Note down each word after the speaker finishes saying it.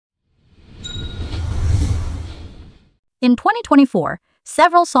In 2024,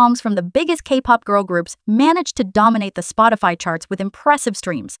 several songs from the biggest K-pop girl groups managed to dominate the Spotify charts with impressive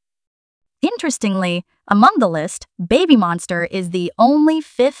streams. Interestingly, among the list, Babymonster is the only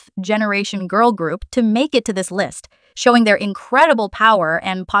fifth-generation girl group to make it to this list, showing their incredible power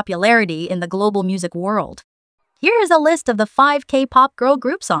and popularity in the global music world. Here is a list of the 5 K-pop girl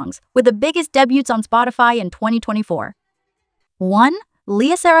group songs with the biggest debuts on Spotify in 2024. 1.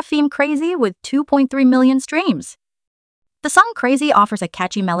 Leah Seraphim Crazy with 2.3 million streams. The song Crazy offers a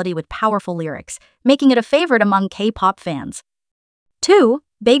catchy melody with powerful lyrics, making it a favorite among K-pop fans. 2.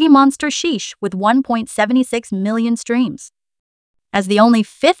 Babymonster Sheesh with 1.76 million streams. As the only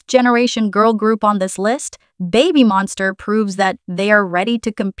fifth-generation girl group on this list, Babymonster proves that they are ready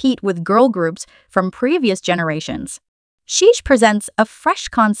to compete with girl groups from previous generations. Sheesh presents a fresh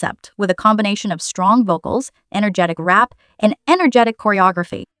concept with a combination of strong vocals, energetic rap, and energetic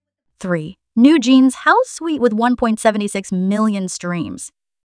choreography. 3. New Jeans How Sweet with 1.76 million streams.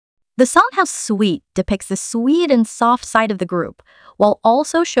 The song How Sweet depicts the sweet and soft side of the group, while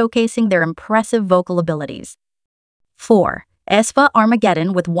also showcasing their impressive vocal abilities. 4. aespa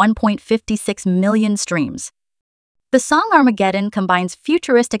Armageddon with 1.56 million streams. The song Armageddon combines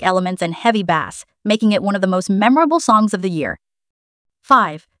futuristic elements and heavy bass, making it one of the most memorable songs of the year.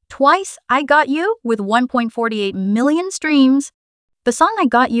 5. Twice I Got You with 1.48 million streams. The song I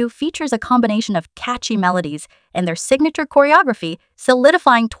Got You features a combination of catchy melodies and their signature choreography,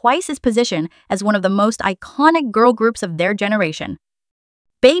 solidifying Twice's position as one of the most iconic girl groups of their generation.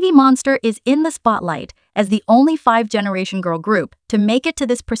 Babymonster is in the spotlight as the only 5th-generation girl group to make it to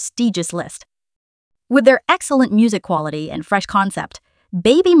this prestigious list. With their excellent music quality and fresh concept,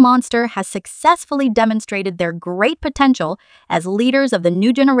 Babymonster has successfully demonstrated their great potential as leaders of the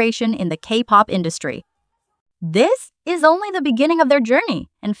new generation in the K-pop industry. This is only the beginning of their journey,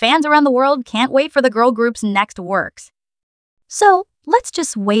 and fans around the world can't wait for the girl group's next works. So, let's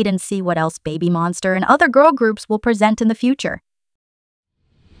just wait and see what else Babymonster and other girl groups will present in the future.